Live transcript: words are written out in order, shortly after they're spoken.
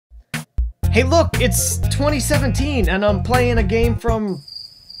Hey look, it's 2017 and I'm playing a game from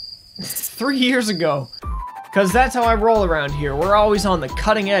 3 years ago. Cause that's how I roll around here. We're always on the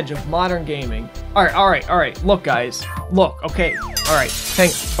cutting edge of modern gaming. Alright. Look guys. Look, okay. Alright.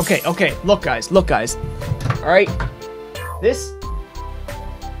 Okay. Look guys. Alright. This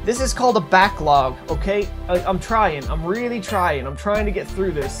is called a backlog, okay? I'm trying. I'm really trying. I'm trying to get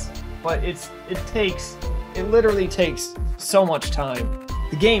through this. But it literally takes so much time.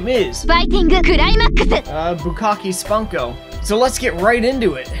 The game is Bukaki's Bunko. So let's get right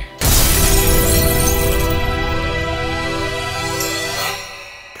into it.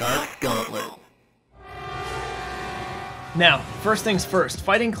 Now, first things first,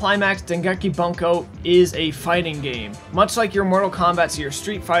 fighting Climax Dengeki Bunko is a fighting game. Much like your Mortal Kombat's or your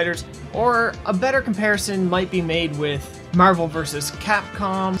Street Fighters, or a better comparison might be made with Marvel vs.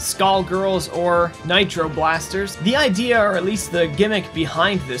 Capcom, Skullgirls, or Nitro Blasterz. The idea, or at least the gimmick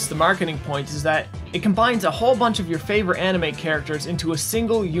behind this, the marketing point, is that it combines a whole bunch of your favorite anime characters into a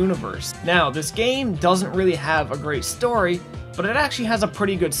single universe. Now, this game doesn't really have a great story, but it actually has a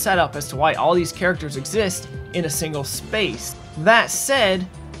pretty good setup as to why all these characters exist in a single space. That said,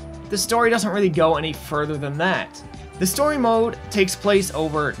 the story doesn't really go any further than that. The story mode takes place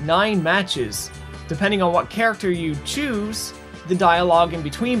over 9 matches. Depending on what character you choose, the dialogue in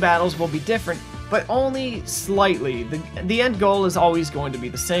between battles will be different, but only slightly. The end goal is always going to be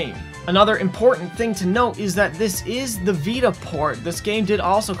the same. Another important thing to note is that this is the Vita port. This game did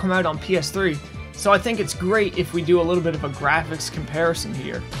also come out on PS3, so I think it's great if we do a little bit of a graphics comparison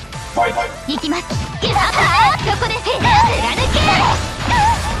here.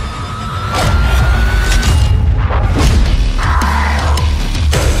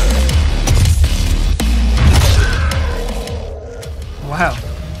 Wow,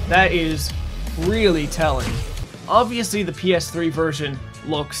 that is really telling. Obviously the PS3 version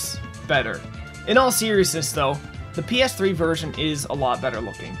looks better. In all seriousness though, the PS3 version is a lot better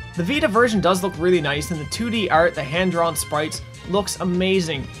looking. The Vita version does look really nice, and the 2D art, the hand-drawn sprites, looks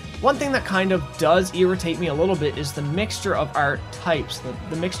amazing. One thing that kind of does irritate me a little bit is the mixture of art types,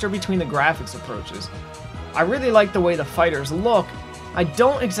 the mixture between the graphics approaches. I really like the way the fighters look. I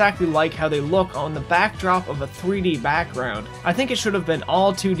don't exactly like how they look on the backdrop of a 3D background. I think it should have been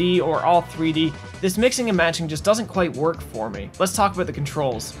all 2D or all 3D. This mixing and matching just doesn't quite work for me. Let's talk about the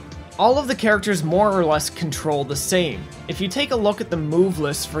controls. All of the characters more or less control the same. If you take a look at the move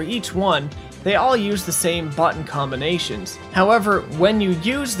lists for each one, they all use the same button combinations. However, when you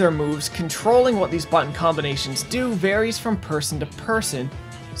use their moves, controlling what these button combinations do varies from person to person,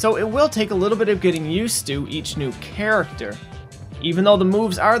 so it will take a little bit of getting used to each new character. Even though the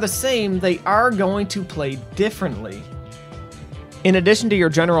moves are the same, they are going to play differently. In addition to your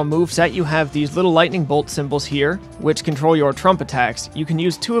general moveset, you have these little lightning bolt symbols here, which control your trump attacks. You can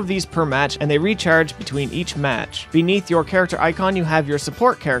use 2 of these per match, and they recharge between each match. Beneath your character icon, you have your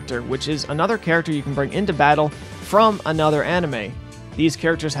support character, which is another character you can bring into battle from another anime. These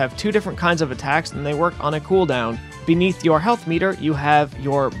characters have 2 different kinds of attacks, and they work on a cooldown. Beneath your health meter, you have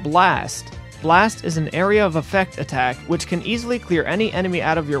your Blast. Blast is an area of effect attack, which can easily clear any enemy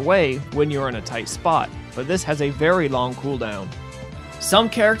out of your way when you're in a tight spot, but this has a very long cooldown. Some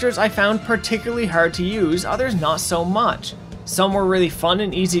characters I found particularly hard to use, others not so much. Some were really fun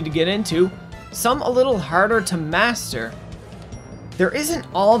and easy to get into, some a little harder to master. There isn't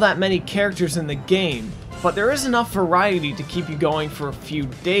all that many characters in the game, but there is enough variety to keep you going for a few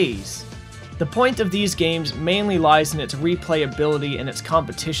days. The point of these games mainly lies in its replayability and its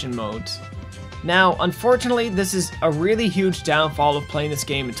competition modes. Now, unfortunately, this is a really huge downfall of playing this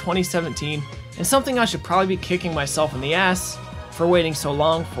game in 2017, and something I should probably be kicking myself in the ass for waiting so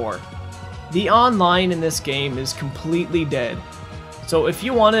long for. The online in this game is completely dead. So if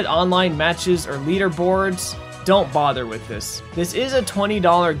you wanted online matches or leaderboards, don't bother with this. This is a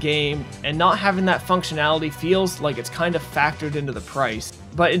 $20 game, and not having that functionality feels like it's kind of factored into the price.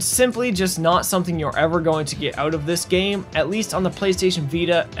 But it's simply just not something you're ever going to get out of this game, at least on the PlayStation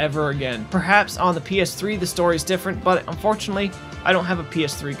Vita ever again. Perhaps on the PS3 the story's different, but unfortunately I don't have a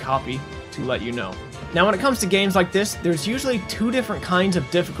PS3 copy to let you know. Now when it comes to games like this, there's usually 2 different kinds of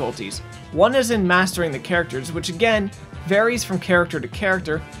difficulties. One is in mastering the characters, which again varies from character to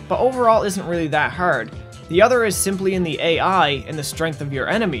character, but overall isn't really that hard. The other is simply in the AI and the strength of your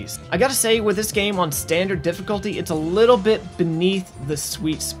enemies. I gotta say, with this game on standard difficulty, it's a little bit beneath the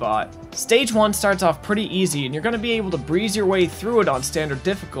sweet spot. Stage 1 starts off pretty easy, and you're gonna be able to breeze your way through it on standard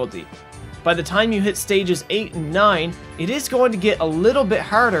difficulty. By the time you hit stages 8 and 9, it is going to get a little bit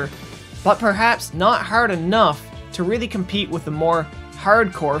harder, but perhaps not hard enough to really compete with the more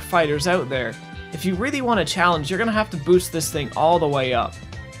hardcore fighters out there. If you really want a challenge, you're gonna have to boost this thing all the way up.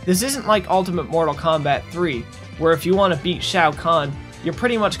 This isn't like Ultimate Mortal Kombat 3, where if you want to beat Shao Kahn, you're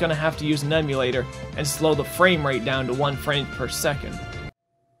pretty much going to have to use an emulator and slow the frame rate down to 1 frame per second.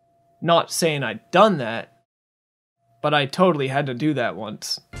 Not saying I'd done that, but I totally had to do that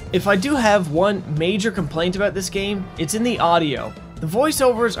once. If I do have one major complaint about this game, it's in the audio. The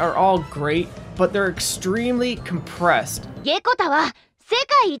voiceovers are all great, but they're extremely compressed.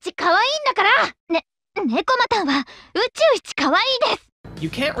 You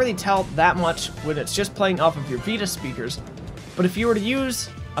can't really tell that much when it's just playing off of your Vita speakers, but if you were to use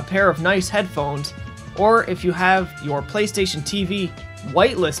a pair of nice headphones, or if you have your PlayStation TV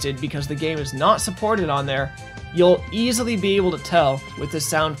whitelisted because the game is not supported on there, you'll easily be able to tell with the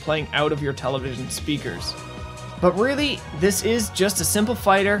sound playing out of your television speakers. But really, this is just a simple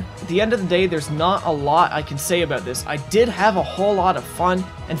fighter. At the end of the day, there's not a lot I can say about this. I did have a whole lot of fun,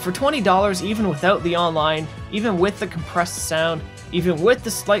 and for $20, even without the online, even with the compressed sound, even with the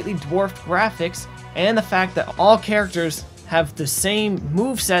slightly dwarfed graphics, and the fact that all characters have the same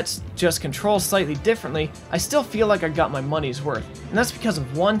movesets, just controlled slightly differently, I still feel like I got my money's worth. And that's because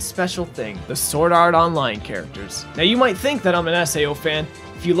of one special thing, the Sword Art Online characters. Now you might think that I'm an SAO fan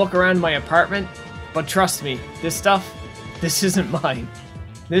if you look around my apartment, but trust me, this stuff, this isn't mine.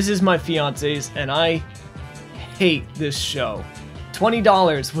 This is my fiance's, and I hate this show.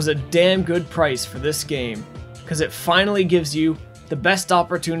 $20 was a damn good price for this game, because it finally gives you the best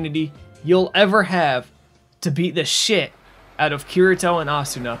opportunity you'll ever have to beat the shit out of Kirito and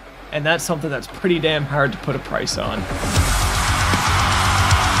Asuna, and that's something that's pretty damn hard to put a price on.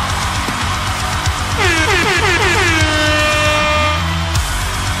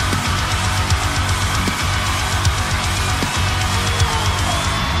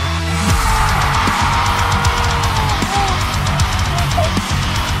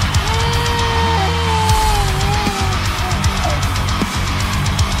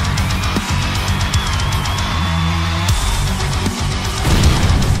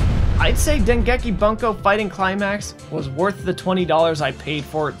 I'd say Dengeki Bunko Fighting Climax was worth the $20 I paid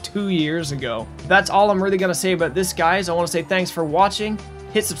for it 2 years ago. That's all I'm really going to say about this, guys. I want to say thanks for watching.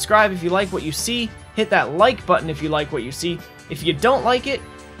 Hit subscribe if you like what you see. Hit that like button if you like what you see. If you don't like it,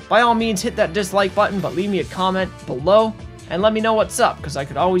 by all means hit that dislike button, but leave me a comment below and let me know what's up, because I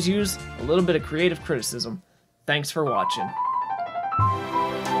could always use a little bit of creative criticism. Thanks for watching.